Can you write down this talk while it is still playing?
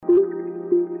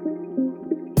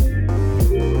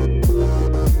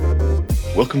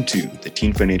Welcome to the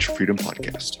Teen Financial Freedom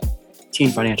Podcast.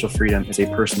 Teen Financial Freedom is a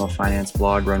personal finance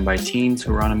blog run by teens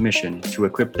who are on a mission to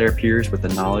equip their peers with the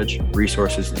knowledge,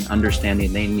 resources, and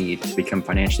understanding they need to become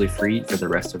financially free for the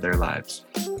rest of their lives.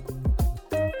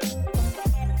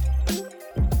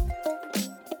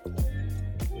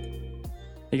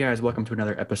 Hey guys, welcome to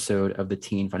another episode of the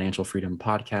Teen Financial Freedom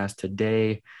Podcast.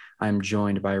 Today, I'm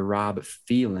joined by Rob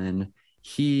Phelan.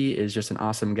 He is just an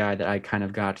awesome guy that I kind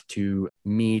of got to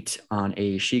meet on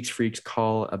a Sheiks Freaks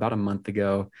call about a month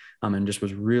ago, and just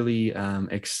was really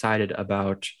excited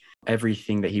about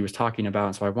everything that he was talking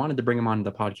about. So I wanted to bring him on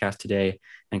the podcast today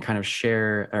and kind of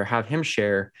share or have him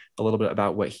share a little bit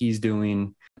about what he's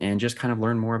doing and just kind of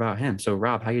learn more about him. So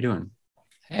Rob, how you doing?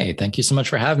 Hey, thank you so much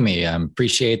for having me. I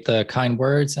appreciate the kind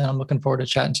words, and I'm looking forward to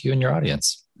chatting to you and your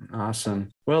audience. Awesome.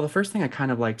 Well, the first thing I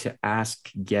kind of like to ask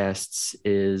guests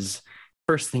is,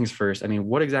 first things first,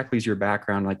 what exactly is your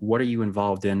background? Like, what are you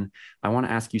involved in? I want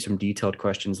to ask you some detailed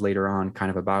questions later on kind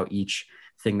of about each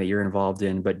thing that you're involved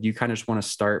in, but you kind of just want to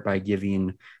start by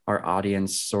giving our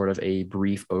audience sort of a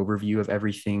brief overview of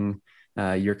everything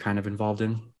you're kind of involved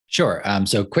in. Sure.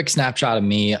 So quick snapshot of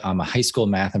me. I'm a high school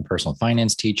math and personal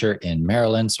finance teacher in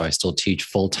Maryland. So I still teach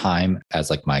full time as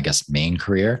like my, main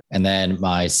career. And then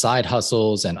my side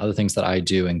hustles and other things that I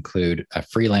do include a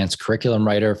freelance curriculum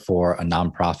writer for a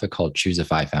nonprofit called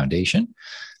Choosify Foundation.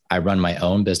 I run my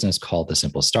own business called The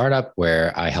Simple Startup,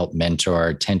 where I help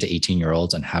mentor 10 to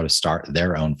 18-year-olds on how to start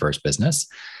their own first business.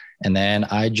 And then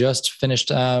I just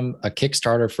finished a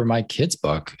Kickstarter for my kids'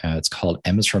 book. It's called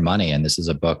M's for Money. And this is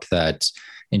a book that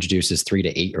introduces 3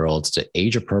 to 8-year-olds to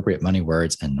age-appropriate money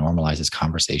words and normalizes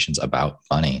conversations about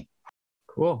money.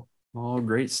 Cool. All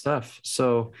great stuff.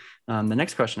 So the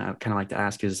next question I kind of like to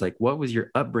ask is what was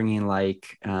your upbringing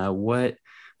like?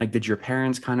 Did your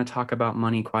parents kind of talk about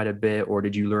money quite a bit, or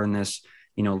did you learn this,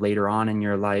 later on in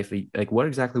your life? What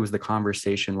exactly was the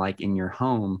conversation like in your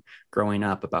home growing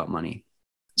up about money?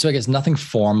 So I guess nothing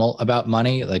formal about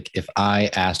money. Like if I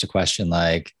asked a question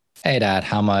like, hey, Dad,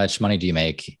 how much money do you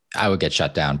make? I would get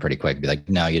shut down pretty quick. Be like,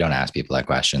 no, you don't ask people that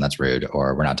question. That's rude.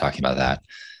 Or we're not talking about that.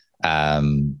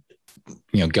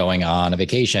 Going on a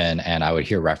vacation and I would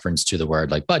hear reference to the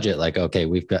word like budget, like, okay,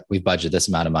 we've budgeted this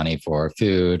amount of money for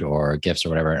food or gifts or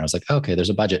whatever. And I was like, okay, there's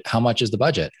a budget. How much is the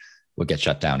budget? Would get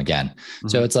shut down again. Mm-hmm.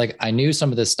 So it's like, I knew some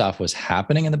of this stuff was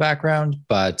happening in the background,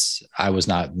 but I was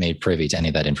not made privy to any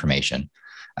of that information.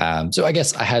 So I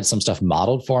guess I had some stuff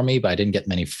modeled for me, but I didn't get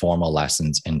many formal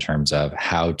lessons in terms of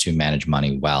how to manage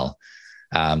money well.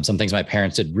 Some things my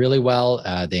parents did really well.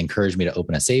 They encouraged me to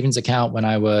open a savings account when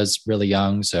I was really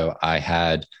young. So I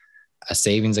had a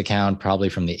savings account probably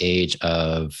from the age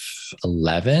of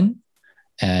 11,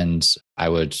 and I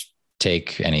would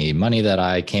take any money that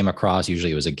I came across.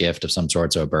 Usually it was a gift of some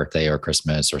sort, so a birthday or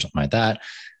Christmas or something like that.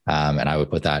 And I would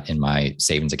put that in my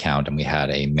savings account, and we had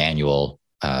a manual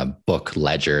book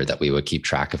ledger that we would keep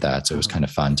track of that. So it was kind of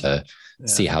fun to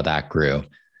see how that grew.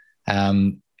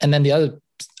 And then the other,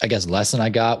 lesson I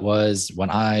got was when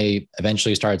I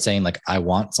eventually started saying like, I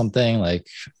want something. Like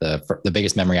the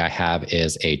biggest memory I have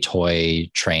is a toy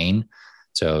train.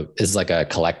 So this is like a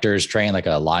collector's train, like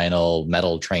a Lionel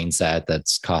metal train set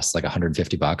that's costs like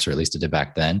 $150, or at least it did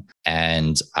back then.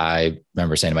 And I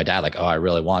remember saying to my dad, like, oh, I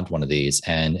really want one of these.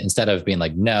 And instead of being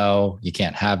like, no, you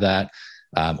can't have that,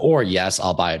 or yes,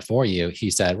 I'll buy it for you,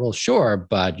 he said, well, sure,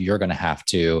 but you're going to have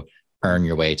to earn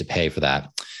your way to pay for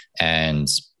that. And,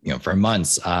 for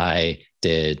months, I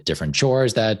did different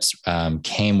chores that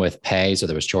came with pay. So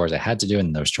there was chores I had to do,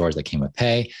 and there was chores that came with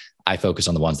pay. I focused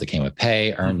on the ones that came with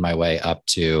pay, earned my way up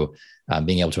to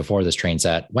being able to afford this train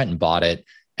set, went and bought it.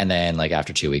 And then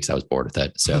after 2 weeks, I was bored with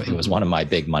it. So it was one of my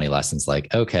big money lessons,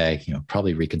 like, okay,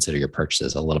 probably reconsider your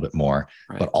purchases a little bit more,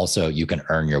 right, but also you can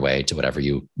earn your way to whatever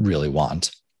you really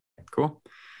want. Cool.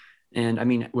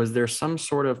 And was there some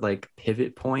sort of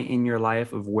pivot point in your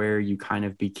life of where you kind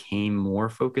of became more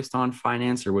focused on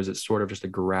finance, or was it sort of just a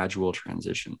gradual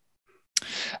transition?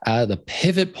 The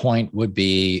pivot point would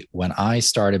be when I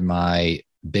started my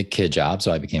big kid job.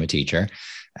 So I became a teacher.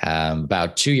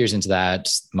 About 2 years into that,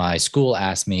 my school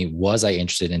asked me, was I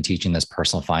interested in teaching this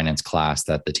personal finance class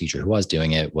that the teacher who was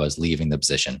doing it was leaving the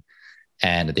position.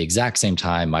 And at the exact same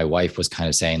time, my wife was kind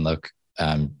of saying, look,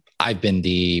 I've been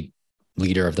the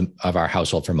leader of our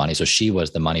household for money. So she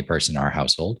was the money person in our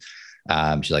household.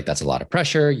 She's like, that's a lot of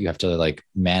pressure. You have to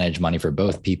manage money for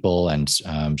both people. And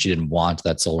she didn't want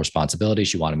that sole responsibility.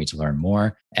 She wanted me to learn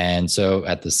more. And so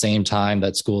at the same time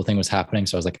that school thing was happening,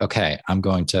 so I was like, okay, I'm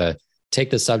going to take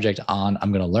this subject on.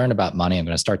 I'm going to learn about money. I'm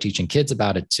going to start teaching kids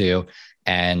about it too.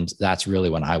 And that's really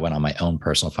when I went on my own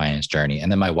personal finance journey.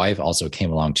 And then my wife also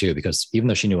came along too, because even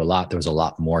though she knew a lot, there was a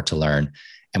lot more to learn.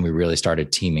 And we really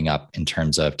started teaming up in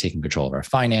terms of taking control of our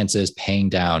finances, paying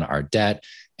down our debt,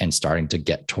 and starting to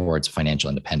get towards financial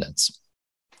independence.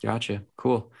 Gotcha.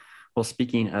 Cool. Well,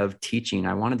 speaking of teaching,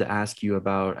 I wanted to ask you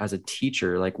about, as a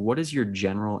teacher, like, what is your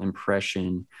general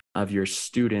impression of your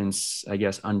students, I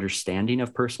guess, understanding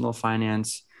of personal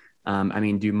finance?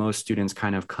 Do most students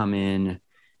kind of come in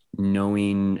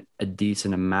knowing a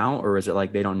decent amount, or is it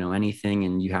like they don't know anything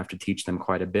and you have to teach them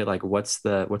quite a bit? Like, what's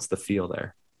the feel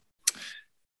there?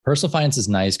 Personal finance is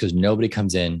nice because nobody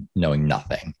comes in knowing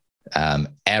nothing.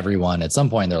 Everyone at some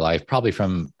point in their life, probably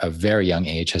from a very young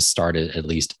age, has started at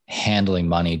least handling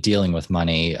money, dealing with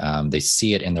money. They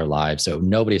see it in their lives. So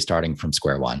nobody's starting from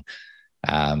square one.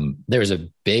 There's a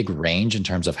big range in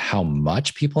terms of how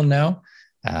much people know.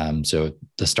 So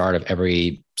the start of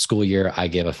every school year, I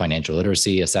give a financial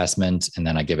literacy assessment, and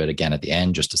then I give it again at the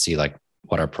end just to see like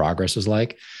what our progress was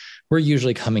like. We're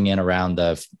usually coming in around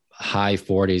the high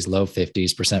 40s, low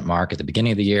 50s% mark at the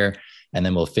beginning of the year. And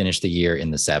then we'll finish the year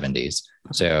in the 70s.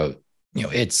 So,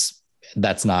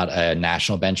 that's not a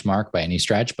national benchmark by any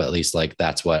stretch, but at least like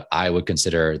that's what I would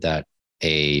consider that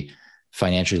a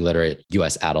financially literate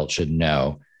US adult should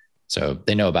know. So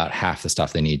they know about half the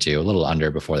stuff they need to, a little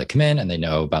under before they come in, and they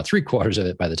know about 3/4 of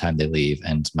it by the time they leave.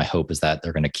 And my hope is that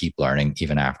they're going to keep learning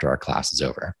even after our class is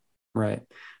over. Right.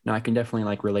 Now, I can definitely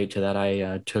like relate to that.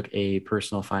 I took a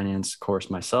personal finance course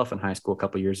myself in high school a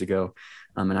couple of years ago.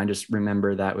 And I just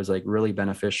remember that was like really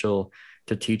beneficial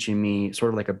to teaching me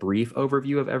sort of like a brief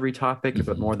overview of every topic,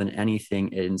 but more than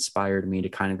anything, it inspired me to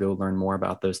kind of go learn more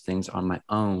about those things on my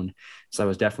own. So that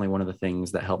was definitely one of the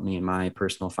things that helped me in my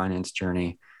personal finance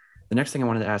journey. The next thing I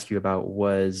wanted to ask you about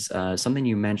was something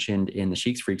you mentioned in the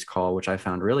Sheiks Freaks call, which I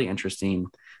found really interesting.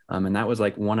 And that was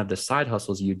like one of the side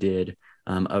hustles you did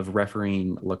of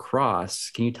refereeing lacrosse.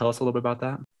 Can you tell us a little bit about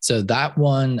that? So that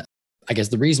one, I guess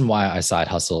the reason why I side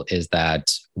hustle is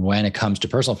that when it comes to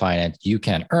personal finance, you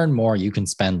can earn more, you can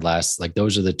spend less. Like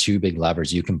those are the two big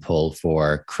levers you can pull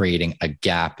for creating a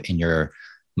gap in your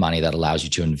money that allows you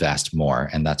to invest more.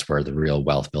 And that's where the real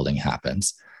wealth building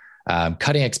happens.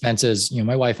 Cutting expenses,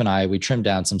 my wife and I, we trimmed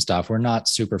down some stuff. We're not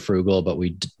super frugal, but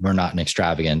we're not an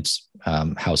extravagant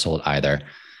household either.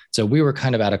 So we were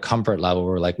kind of at a comfort level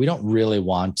where we're like, we don't really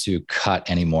want to cut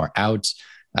any more out.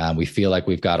 We feel like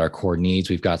we've got our core needs.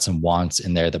 We've got some wants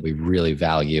in there that we really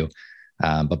value.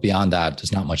 But beyond that,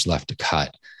 there's not much left to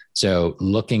cut. So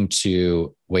looking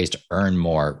to ways to earn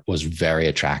more was very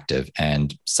attractive.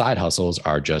 And side hustles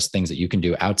are just things that you can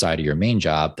do outside of your main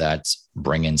job that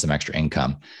bring in some extra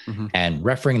income. Mm-hmm. And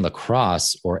refereeing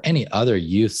lacrosse or any other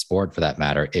youth sport for that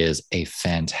matter is a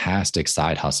fantastic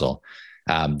side hustle.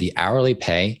 The hourly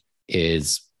pay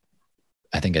is,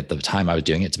 I think at the time I was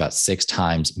doing it, it's about 6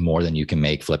 times more than you can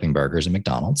make flipping burgers at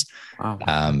McDonald's. Wow.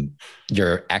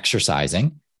 You're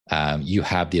exercising. You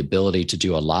have the ability to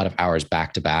do a lot of hours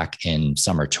back to back in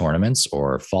summer tournaments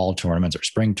or fall tournaments or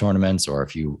spring tournaments, or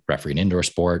if you referee an indoor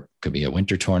sport, could be a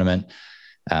winter tournament.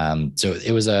 So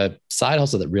it was a side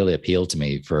hustle that really appealed to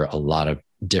me for a lot of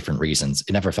different reasons.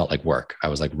 It never felt like work. I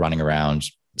was like running around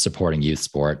supporting youth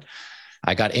sport.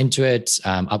 I got into it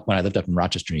up when I lived up in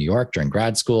Rochester, New York during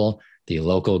grad school. The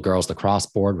local girls lacrosse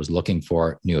board was looking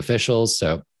for new officials.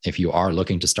 So if you are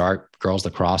looking to start, girls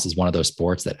lacrosse is one of those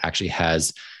sports that actually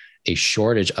has a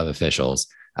shortage of officials.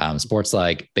 Sports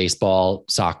like baseball,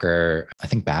 soccer, I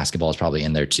think basketball is probably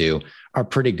in there too, are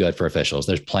pretty good for officials.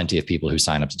 There's plenty of people who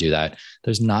sign up to do that.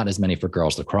 There's not as many for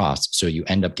girls lacrosse. So you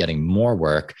end up getting more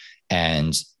work,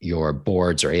 and your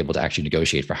boards are able to actually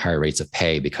negotiate for higher rates of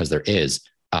pay because there is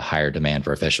a higher demand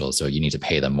for officials. So you need to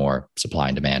pay them more. Supply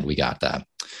and demand. We got that.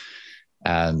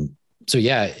 So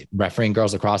yeah, refereeing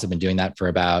girls lacrosse, I've been doing that for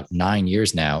about 9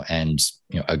 years now. And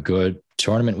a good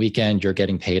tournament weekend, you're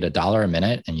getting paid $1 a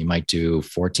minute, and you might do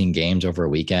 14 games over a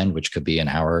weekend, which could be an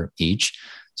hour each.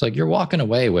 So like you're walking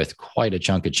away with quite a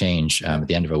chunk of change at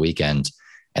the end of a weekend.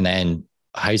 And then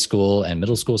high school and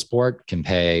middle school sport can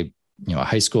pay, a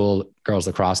high school girls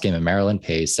lacrosse game in Maryland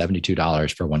pays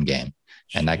 $72 for one game.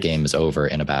 And that game is over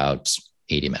in about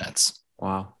 80 minutes.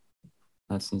 Wow.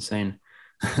 That's insane.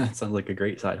 That sounds like a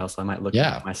great side hustle. I might look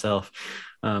at it myself.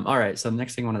 All right. So the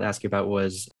next thing I wanted to ask you about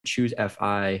was Choose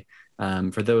FI.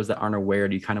 For those that aren't aware,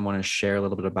 do you kind of want to share a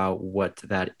little bit about what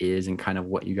that is and kind of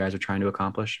what you guys are trying to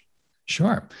accomplish?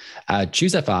 Sure.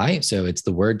 Choose FI. So it's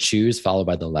the word choose followed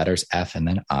by the letters F and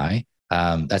then I.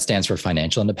 That stands for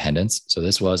financial independence. So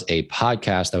this was a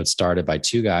podcast that was started by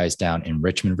 2 guys down in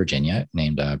Richmond, Virginia,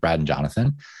 named Brad and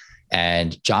Jonathan.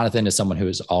 And Jonathan is someone who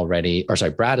is already,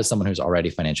 Brad is someone who's already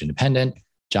financially independent.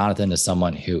 Jonathan is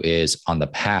someone who is on the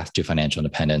path to financial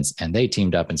independence. And they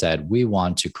teamed up and said, we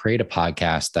want to create a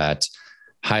podcast that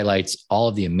highlights all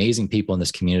of the amazing people in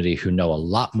this community who know a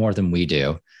lot more than we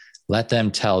do. Let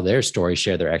them tell their story,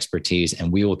 share their expertise,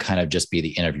 and we will kind of just be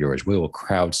the interviewers. We will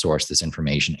crowdsource this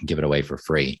information and give it away for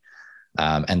free.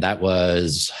 And that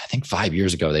was, I think, 5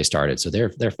 years ago they started. So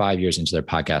they're 5 years into their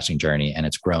podcasting journey, and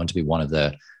it's grown to be one of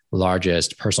the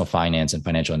largest personal finance and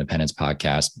financial independence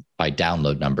podcasts by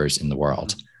download numbers in the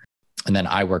world. And then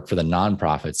I work for the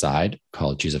nonprofit side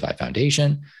called Choosify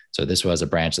Foundation. So this was a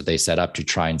branch that they set up to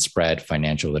try and spread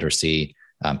financial literacy,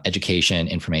 education,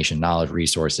 information, knowledge,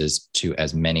 resources to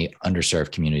as many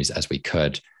underserved communities as we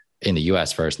could in the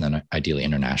US first, and then ideally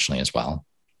internationally as well.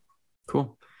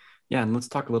 Cool. Yeah. And let's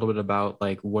talk a little bit about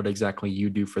like what exactly you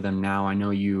do for them now. I know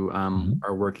you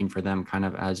are working for them kind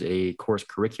of as a course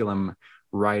curriculum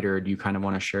writer. Do you kind of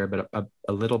want to share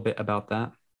a little bit about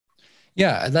that?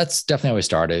 Yeah, that's definitely how we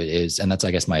started and that's,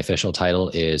 I guess, my official title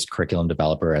is curriculum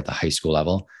developer at the high school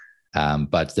level.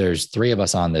 But there's 3 of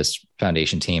us on this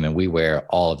foundation team and we wear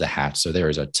all of the hats. So there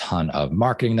is a ton of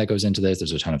marketing that goes into this.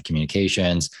 There's a ton of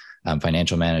communications,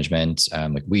 financial management.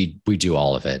 Like we do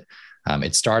all of it.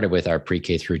 It started with our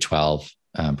pre-K through 12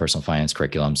 personal finance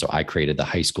curriculum. So I created the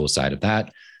high school side of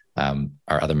that.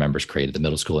 Our other members created the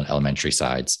middle school and elementary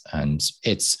sides. And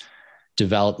it's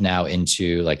developed now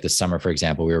into like the summer, for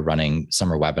example, we were running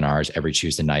summer webinars every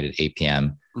Tuesday night at 8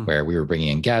 p.m. where we were bringing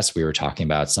in guests. We were talking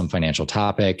about some financial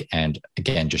topic and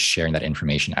again, just sharing that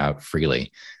information out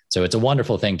freely. So it's a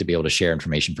wonderful thing to be able to share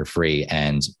information for free.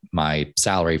 And my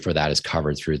salary for that is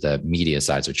covered through the media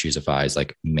side. So Choosify's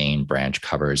like main branch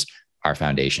covers our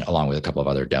foundation along with a couple of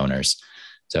other donors.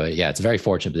 So yeah, it's a very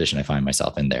fortunate position I find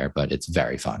myself in there, but it's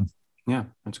very fun. Yeah,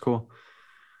 that's cool.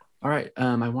 All right.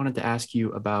 I wanted to ask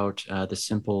you about the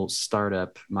Simple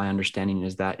Startup. My understanding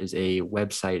is that is a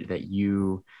website that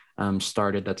you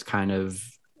started that's kind of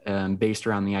based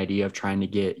around the idea of trying to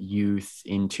get youth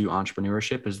into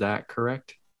entrepreneurship. Is that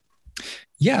correct?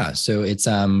 Yeah. So it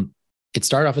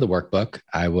started off with a workbook.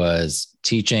 I was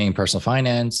teaching personal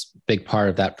finance. Big part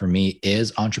of that for me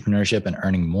is entrepreneurship and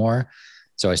earning more.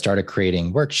 So I started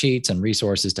creating worksheets and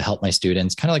resources to help my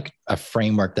students, kind of like a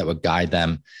framework that would guide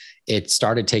them. It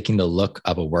started taking the look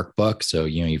of a workbook. So,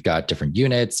 you've got different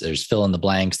units, there's fill in the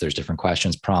blanks, there's different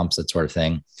questions, prompts, that sort of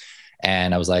thing.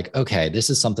 And I was like, okay, this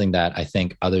is something that I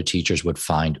think other teachers would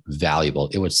find valuable.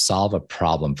 It would solve a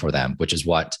problem for them, which is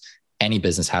what any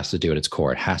business has to do at its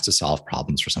core. It has to solve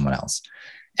problems for someone else.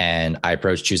 And I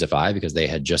approached Choosify because they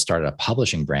had just started a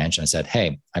publishing branch. And I said,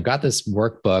 hey, I've got this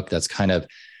workbook that's kind of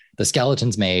the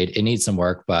skeleton's made. It needs some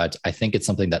work, but I think it's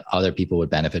something that other people would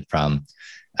benefit from.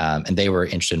 And they were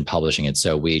interested in publishing it.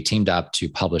 So we teamed up to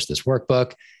publish this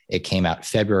workbook. It came out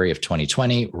February of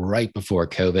 2020, right before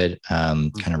COVID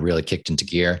kind of really kicked into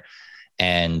gear.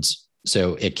 And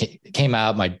so it came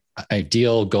out. My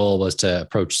ideal goal was to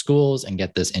approach schools and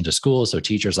get this into schools so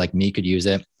teachers like me could use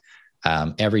it.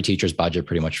 Every teacher's budget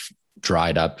pretty much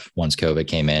dried up once COVID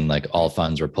came in. Like all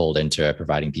funds were pulled into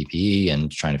providing PPE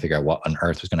and trying to figure out what on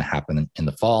earth was going to happen in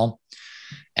the fall.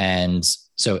 And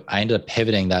so I ended up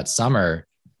pivoting that summer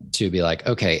to be like,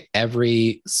 okay,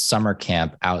 every summer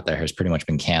camp out there has pretty much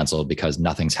been canceled because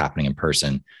nothing's happening in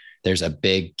person. There's a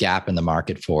big gap in the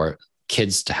market for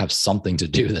kids to have something to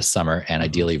do this summer and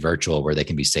ideally virtual where they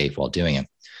can be safe while doing it.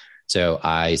 So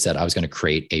I said I was going to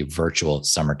create a virtual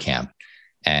summer camp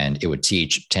and it would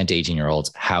teach 10 to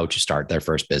 18-year-olds how to start their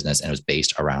first business. And it was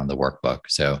based around the workbook.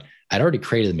 So I'd already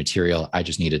created the material. I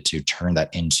just needed to turn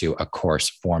that into a course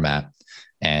format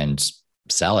and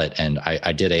sell it. And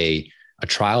I did a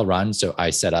trial run. So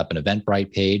I set up an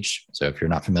Eventbrite page. So if you're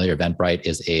not familiar, Eventbrite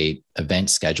is a event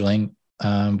scheduling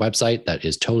website that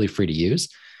is totally free to use.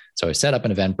 So I set up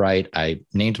an Eventbrite. I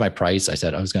named my price. I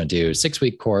said I was going to do a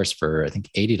 6-week course for, I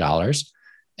think, $80.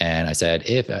 And I said,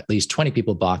 if at least 20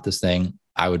 people bought this thing,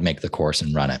 I would make the course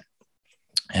and run it.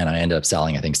 And I ended up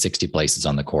selling, I think, 60 places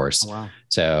on the course. Oh, wow.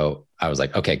 So I was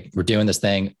like, okay, we're doing this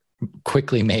thing.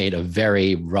 Quickly made a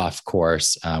very rough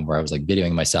course where I was like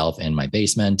videoing myself in my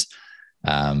basement.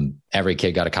 Every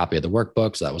kid got a copy of the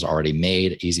workbook. So that was already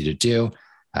made, easy to do.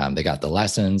 They got the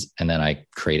lessons. And then I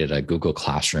created a Google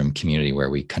Classroom community where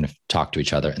we kind of talked to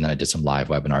each other. And then I did some live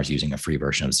webinars using a free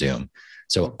version of Zoom.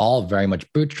 So all very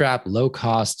much bootstrap, low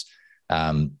cost,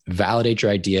 validate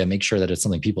your idea, make sure that it's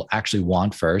something people actually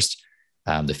want first.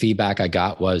 The feedback I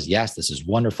got was, yes, this is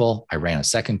wonderful. I ran a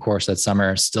second course that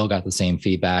summer, still got the same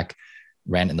feedback,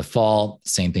 ran in the fall,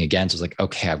 same thing again. So it's like,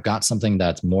 okay, I've got something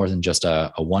that's more than just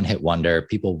a one-hit wonder.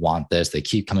 People want this. They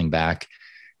keep coming back.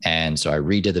 And so I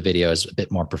redid the videos a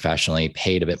bit more professionally,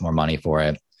 paid a bit more money for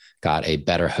it, got a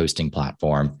better hosting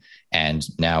platform. And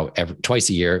now twice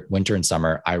a year, winter and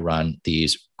summer, I run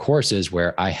these courses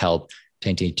where I help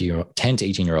 10 to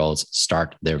 18-year-olds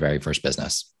start their very first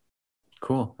business.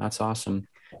 Cool. That's awesome.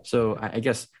 So I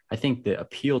guess I think the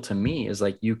appeal to me is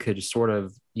like you could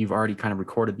you've already kind of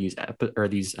recorded these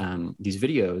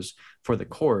videos for the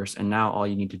course, and now all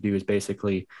you need to do is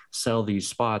basically sell these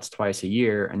spots twice a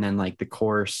year, and then like the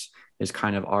course is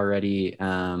kind of already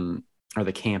or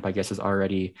the camp, I guess, is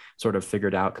already sort of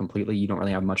figured out completely. You don't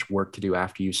really have much work to do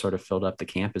after you sort of filled up the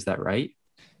camp. Is that right?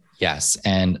 Yes.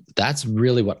 And that's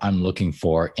really what I'm looking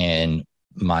for in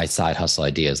my side hustle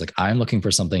ideas. Like I'm looking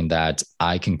for something that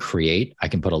I can create. I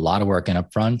can put a lot of work in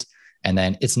up front, and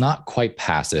then it's not quite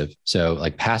passive. So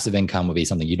like passive income would be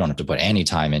something you don't have to put any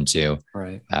time into.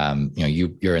 Right.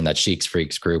 You're in that Sheiks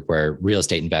Freaks group where real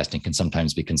estate investing can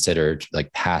sometimes be considered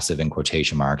like passive in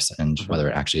quotation marks, and whether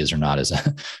it actually is or not is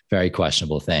a very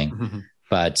questionable thing.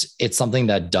 But it's something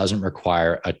that doesn't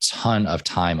require a ton of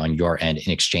time on your end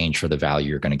in exchange for the value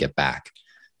you're going to get back.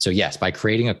 So yes, by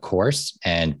creating a course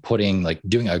and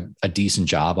doing a decent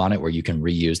job on it where you can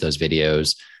reuse those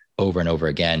videos over and over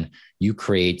again, you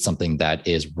create something that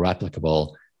is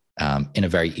replicable in a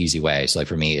very easy way. So like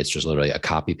for me, it's just literally a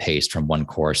copy paste from one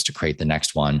course to create the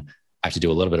next one. I have to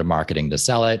do a little bit of marketing to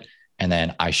sell it. And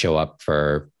then I show up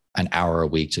for an hour a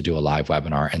week to do a live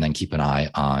webinar and then keep an eye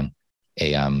on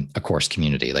a course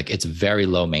community. Like it's very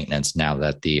low maintenance now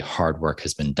that the hard work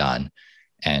has been done.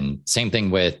 And same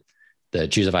thing with the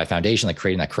Choosify Foundation, like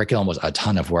creating that curriculum was a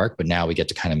ton of work, but now we get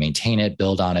to kind of maintain it,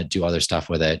 build on it, do other stuff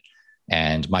with it.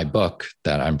 And my book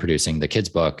that I'm producing, the kids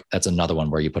book, that's another one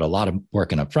where you put a lot of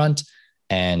work in up front.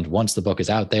 And once the book is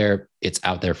out there, it's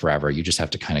out there forever. You just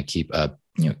have to kind of keep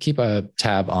a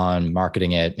tab on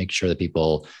marketing it, make sure that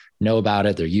people know about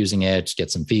it, they're using it, get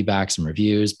some feedback, some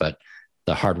reviews, but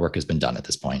the hard work has been done at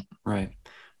this point. Right.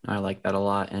 I like that a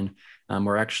lot. And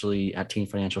we're actually at Teen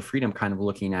Financial Freedom kind of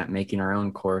looking at making our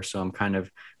own course. So I'm kind of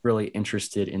really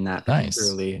interested in that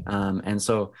particularly. And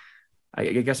so I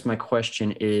guess my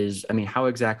question is, I mean, how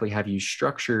exactly have you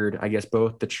structured, I guess,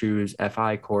 both the Choose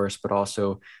FI course, but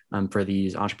also for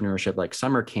these entrepreneurship like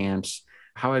summer camps,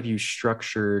 how have you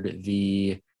structured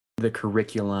the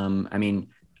curriculum? I mean,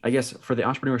 I guess for the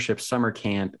entrepreneurship summer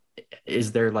camp,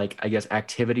 is there like, I guess,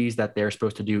 activities that they're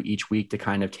supposed to do each week to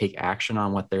kind of take action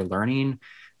on what they're learning?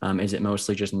 Is it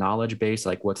mostly just knowledge based?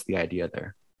 Like what's the idea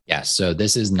there? Yeah. So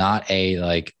this is not a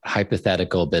like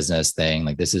hypothetical business thing.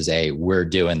 Like this is we're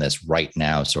doing this right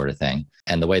now sort of thing.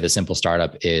 And the way the Simple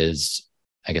Startup is,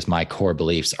 I guess my core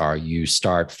beliefs are you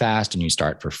start fast and you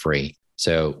start for free.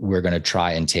 So we're going to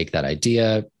try and take that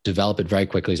idea, develop it very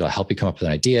quickly. So I'll help you come up with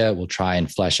an idea. We'll try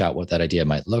and flesh out what that idea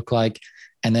might look like.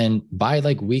 And then by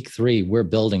like week 3, we're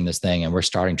building this thing and we're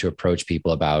starting to approach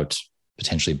people about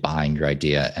potentially buying your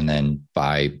idea. And then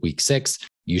by week 6,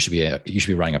 you should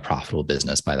be running a profitable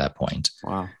business by that point.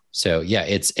 Wow. So yeah,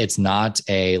 it's not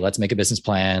let's make a business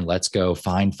plan. Let's go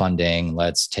find funding.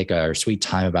 Let's take our sweet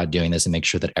time about doing this and make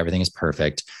sure that everything is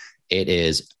perfect. It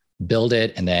is build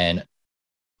it and then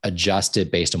adjust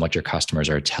it based on what your customers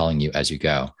are telling you as you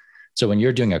go. So when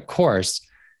you're doing a course,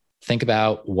 think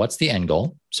about what's the end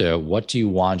goal. So what do you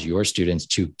want your students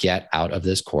to get out of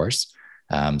this course?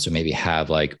 So maybe have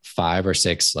like 5 or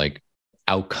 6 like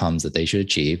outcomes that they should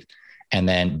achieve, and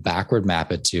then backward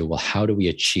map it to, well, how do we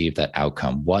achieve that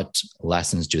outcome? What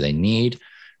lessons do they need?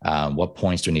 What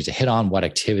points do we need to hit on? What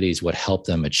activities would help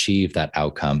them achieve that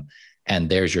outcome? And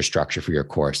there's your structure for your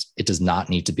course. It does not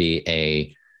need to be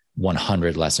a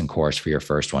 100 lesson course for your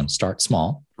first one. Start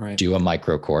small, right. Do a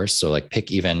micro course. So like pick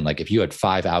even like if you had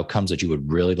 5 outcomes that you would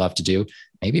really love to do,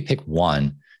 maybe pick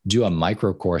one, do a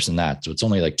micro course in that. So it's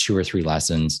only like 2 or 3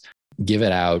 lessons, give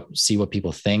it out, see what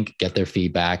people think, get their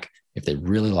feedback. If they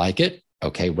really like it,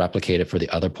 okay, replicate it for the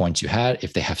other points you had.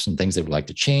 If they have some things they would like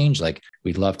to change, like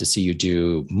we'd love to see you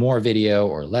do more video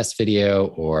or less video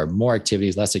or more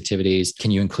activities, less activities.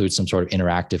 Can you include some sort of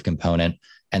interactive component?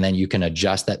 And then you can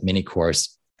adjust that mini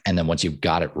course. And then once you've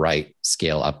got it right,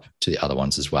 scale up to the other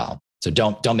ones as well. So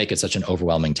don't make it such an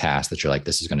overwhelming task that you're like,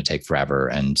 this is going to take forever.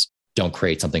 And don't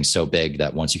create something so big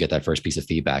that once you get that first piece of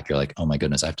feedback, you're like, oh my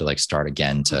goodness, I have to like start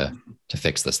again to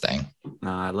fix this thing.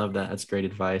 I love that. That's great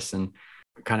advice. And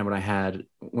kind of what I had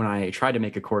when I tried to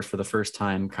make a course for the first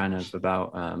time, kind of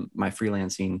about my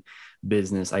freelancing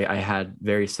business, I had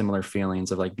very similar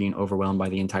feelings of like being overwhelmed by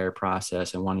the entire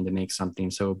process and wanting to make something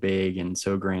so big and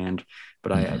so grand.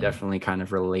 But I definitely kind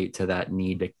of relate to that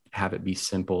need to have it be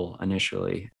simple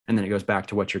initially. And then it goes back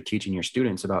to what you're teaching your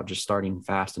students about just starting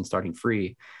fast and starting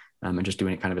free. And just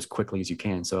doing it kind of as quickly as you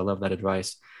can. So I love that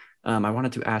advice. I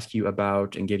wanted to ask you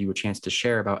about and give you a chance to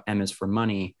share about M is for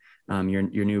Money.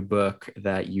 your new book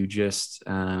that you just,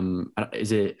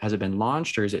 has it been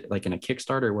launched, or is it like in a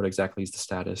Kickstarter? What exactly is the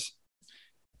status?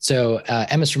 So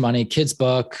M is for Money, kids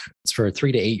book. It's for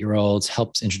 3 to 8 year olds,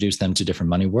 helps introduce them to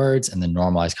different money words and then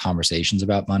normalize conversations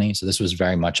about money. So this was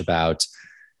very much about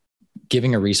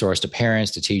giving a resource to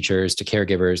parents, to teachers, to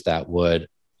caregivers that would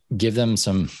give them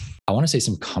some, I want to say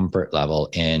some comfort level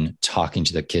in talking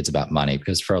to the kids about money,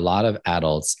 because for a lot of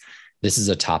adults, this is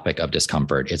a topic of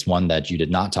discomfort. It's one that you did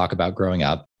not talk about growing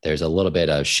up. There's a little bit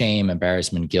of shame,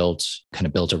 embarrassment, guilt kind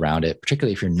of built around it,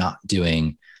 particularly if you're not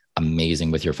doing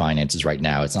amazing with your finances right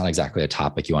now. It's not exactly a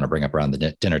topic you want to bring up around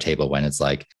the dinner table when it's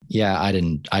like, yeah, I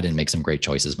didn't make some great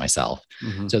choices myself.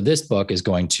 Mm-hmm. So this book is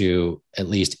going to at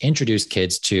least introduce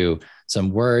kids to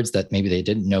some words that maybe they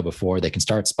didn't know before. They can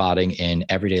start spotting in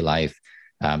everyday life.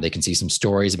 They can see some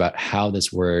stories about how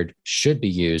this word should be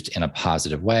used in a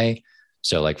positive way.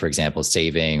 So like, for example,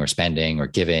 saving or spending or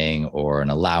giving or an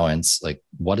allowance, like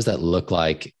what does that look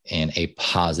like in a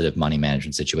positive money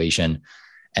management situation?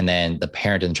 And then the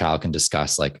parent and the child can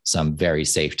discuss like some very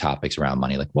safe topics around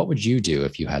money. Like, what would you do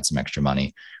if you had some extra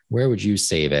money? Where would you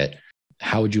save it?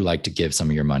 How would you like to give some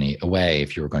of your money away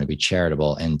if you were going to be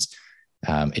charitable? And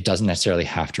it doesn't necessarily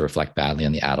have to reflect badly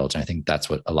on the adults. And I think that's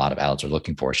what a lot of adults are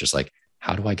looking for. It's just like,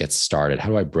 how do I get started? How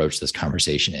do I broach this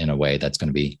conversation in a way that's going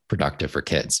to be productive for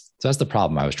kids? So that's the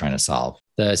problem I was trying to solve.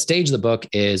 The stage of the book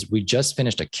is we just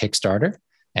finished a Kickstarter.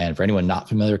 And for anyone not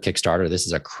familiar with Kickstarter, this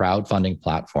is a crowdfunding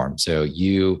platform. So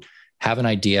you have an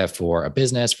idea for a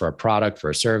business, for a product, for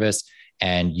a service,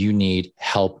 and you need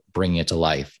help bringing it to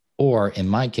life. Or in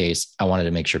my case, I wanted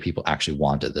to make sure people actually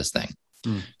wanted this thing.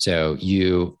 So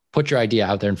you put your idea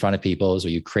out there in front of people. So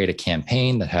you create a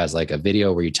campaign that has like a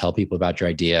video where you tell people about your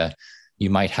idea. You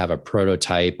might have a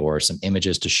prototype or some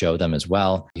images to show them as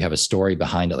well. You have a story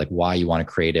behind it, like why you want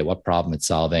to create it, what problem it's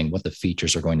solving, what the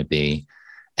features are going to be.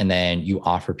 And then you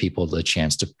offer people the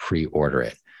chance to pre-order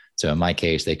it. So in my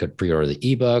case, they could pre-order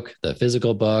the ebook, the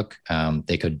physical book.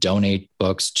 They could donate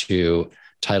books to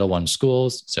Title I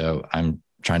schools. So I'm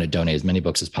trying to donate as many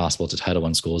books as possible to Title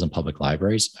I schools and public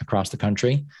libraries across the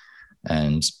country.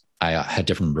 And I had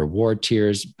different reward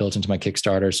tiers built into my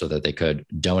Kickstarter so that they could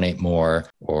donate more,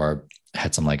 or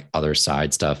had some like other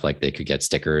side stuff, like they could get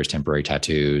stickers, temporary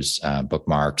tattoos,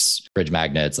 bookmarks, fridge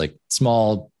magnets, like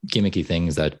small gimmicky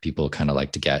things that people kind of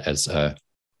like to get as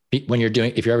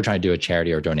if you're ever trying to do a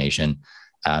charity or donation,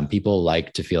 people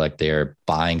like to feel like they're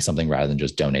buying something rather than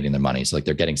just donating their money. So like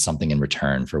they're getting something in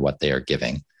return for what they are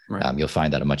giving. Right. You'll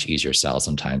find that a much easier sell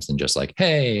sometimes than just like,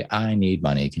 hey, I need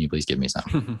money. Can you please give me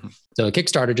some? So the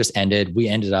Kickstarter just ended. We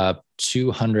ended up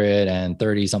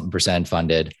 230 something %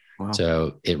 funded. Wow.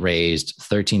 So it raised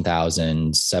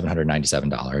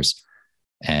 $13,797.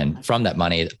 And from that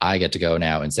money, I get to go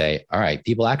now and say, all right,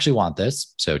 people actually want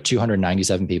this. So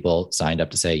 297 people signed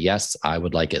up to say, yes, I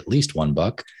would like at least one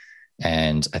book.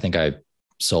 And I think I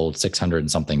sold 600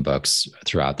 and something books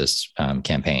throughout this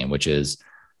campaign, which is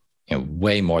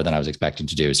way more than I was expecting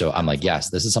to do. So I'm like, yes,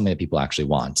 this is something that people actually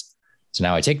want. So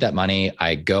now I take that money,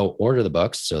 I go order the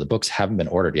books. So the books haven't been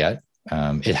ordered yet.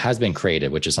 It has been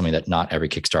created, which is something that not every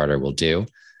Kickstarter will do.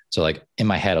 So like in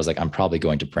my head, I was like, I'm probably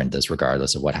going to print this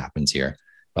regardless of what happens here.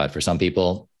 But for some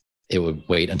people, it would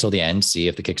wait until the end, see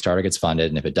if the Kickstarter gets funded.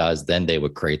 And if it does, then they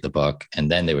would create the book and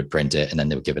then they would print it and then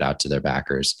they would give it out to their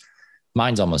backers.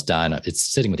 Mine's almost done. It's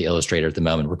sitting with the illustrator at the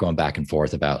moment. We're going back and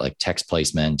forth about like text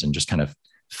placement and just kind of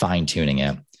fine tuning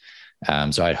it.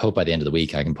 So I hope by the end of the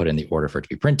week, I can put in the order for it to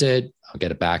be printed. I'll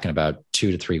get it back in about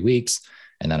 2 to 3 weeks.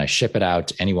 And then I ship it out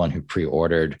to anyone who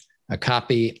pre-ordered a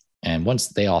copy. And once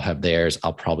they all have theirs,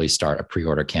 I'll probably start a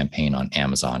pre-order campaign on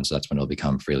Amazon. So that's when it'll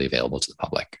become freely available to the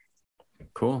public.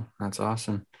 Cool. That's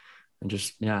awesome. And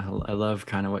just, yeah, I love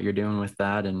kind of what you're doing with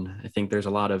that. And I think there's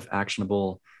a lot of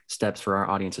actionable steps for our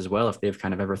audience as well. If they've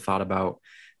kind of ever thought about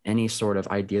any sort of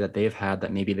idea that they've had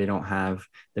that maybe they don't have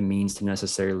the means to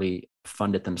necessarily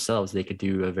fund it themselves, they could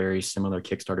do a very similar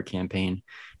Kickstarter campaign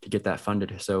to get that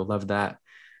funded. So love that.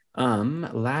 One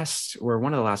of the last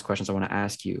questions I want to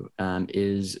ask you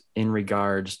is in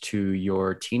regards to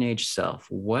your teenage self.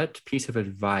 What piece of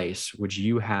advice would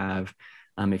you have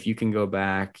if you can go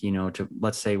back, to,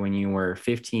 let's say when you were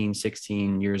 15,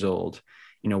 16 years old,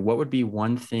 what would be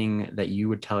one thing that you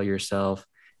would tell yourself?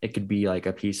 It could be like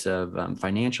a piece of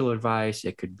financial advice.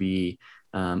 It could be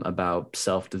about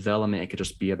self-development. It could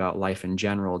just be about life in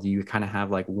general. Do you kind of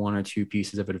have like one or two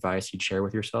pieces of advice you'd share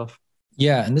with yourself?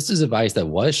 Yeah. And this is advice that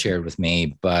was shared with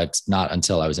me, but not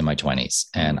until I was in my 20s.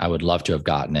 And I would love to have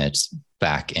gotten it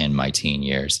back in my teen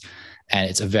years. And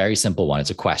it's a very simple one. It's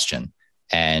a question.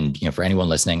 And, for anyone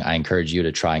listening, I encourage you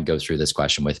to try and go through this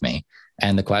question with me.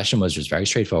 And the question was just very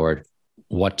straightforward.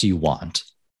 what do you want?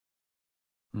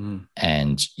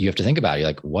 And you have to think about it. You're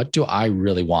like, what do I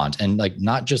really want? And like,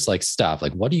 not just like stuff,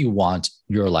 like, what do you want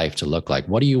your life to look like?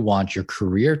 What do you want your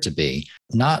career to be?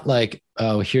 Not like,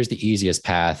 oh, here's the easiest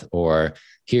path, or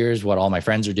here's what all my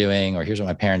friends are doing, or here's what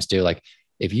my parents do. Like,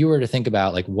 if you were to think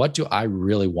about like, what do I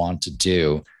really want to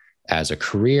do as a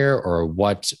career, or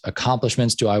what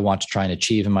accomplishments do I want to try and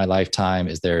achieve in my lifetime?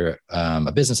 Is there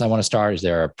a business I want to start? Is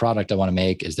there a product I want to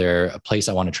make? Is there a place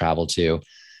I want to travel to?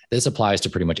 This applies to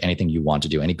pretty much anything you want to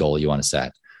do, any goal you want to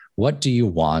set. What do you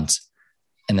want?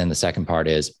 And then the second part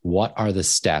is, what are the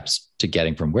steps to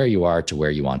getting from where you are to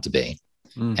where you want to be?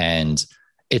 And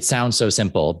it sounds so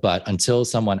simple, but until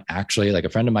someone actually, like a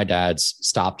friend of my dad's,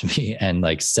 stopped me and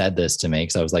like said this to me,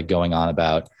 because I was like going on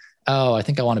about, oh, I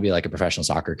think I want to be like a professional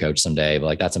soccer coach someday, but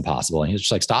like, that's impossible. And he was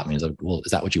just like, stop me. He's like, well,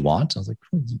 is that what you want? I was like,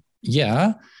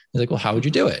 yeah. He's like, well, how would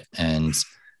you do it? And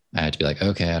I had to be like,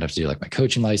 okay, I'd have to do like my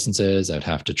coaching licenses. I'd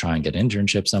have to try and get an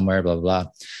internship somewhere, blah, blah,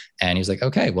 blah. And he's like,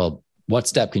 okay, well, what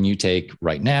step can you take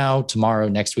right now, tomorrow,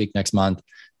 next week, next month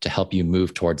to help you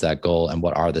move towards that goal? And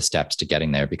what are the steps to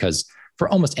getting there? Because for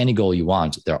almost any goal you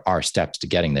want, there are steps to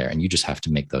getting there, and you just have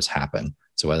to make those happen.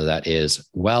 So whether that is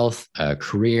wealth, a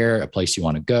career, a place you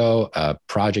want to go, a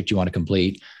project you want to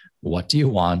complete, what do you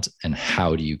want and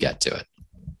how do you get to it?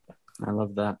 I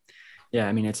love that. Yeah,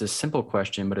 I mean, it's a simple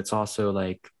question, but it's also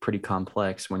like pretty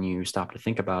complex when you stop to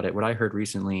think about it. What I heard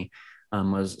recently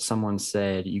was someone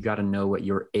said, you got to know what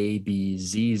your A, B,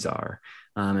 Zs are.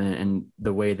 And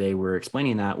the way they were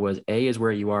explaining that was A is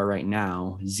where you are right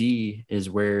now. Z is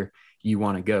where you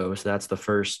want to go. So that's the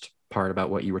first part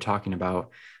about what you were talking about.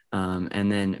 And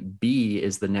then B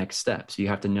is the next step. So you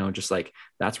have to know, just like,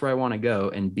 that's where I want to go.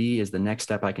 And B is the next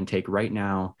step I can take right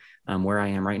now, where I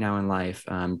am right now in life,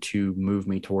 to move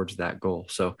me towards that goal.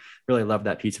 So really love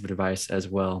that piece of advice as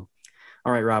well.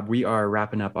 All right, Rob, we are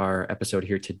wrapping up our episode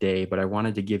here today, but I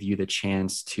wanted to give you the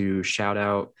chance to shout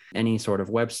out any sort of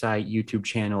website, YouTube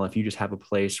channel, if you just have a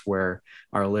place where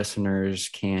our listeners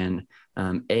can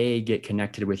A, get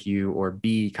connected with you, or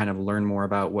B, kind of learn more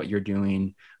about what you're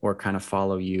doing or kind of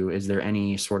follow you. Is there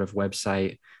any sort of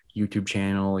website, YouTube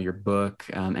channel, your book,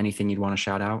 anything you'd want to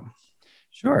shout out?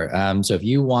 Sure. So if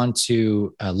you want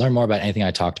to learn more about anything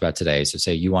I talked about today, so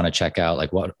say you want to check out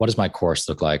like what does my course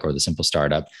look like, or the Simple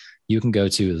Startup, you can go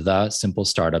to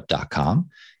thesimplestartup.com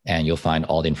and you'll find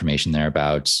all the information there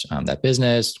about that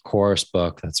business, course,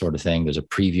 book, that sort of thing. There's a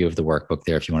preview of the workbook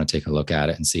there if you want to take a look at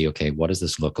it and see, okay, what does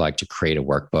this look like to create a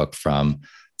workbook from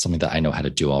something that I know how to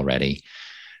do already?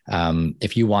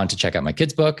 If you want to check out my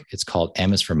kids' book, it's called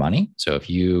M is for Money. So if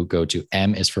you go to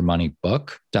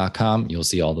misformoneybook.com, you'll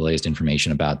see all the latest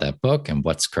information about that book and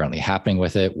what's currently happening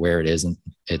with it, where it is in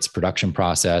its production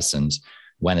process, and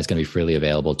when it's going to be freely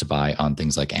available to buy on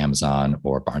things like Amazon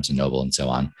or Barnes & Noble and so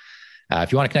on.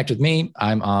 If you want to connect with me,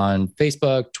 I'm on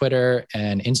Facebook, Twitter,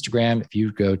 and Instagram. If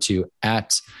you go to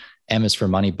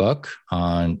 @misformoneybook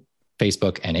on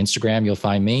Facebook and Instagram, you'll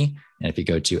find me. And if you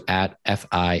go to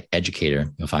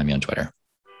 @FIEducator, you'll find me on Twitter.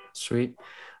 Sweet.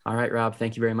 All right, Rob,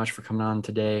 thank you very much for coming on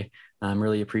today.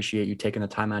 Really appreciate you taking the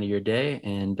time out of your day,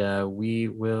 and we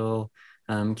will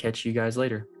catch you guys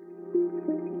later.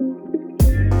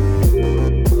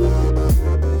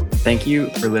 Thank you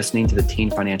for listening to the Teen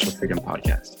Financial Freedom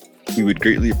Podcast. We would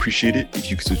greatly appreciate it if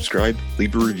you could subscribe,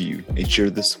 leave a review, and share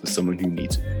this with someone who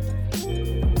needs it.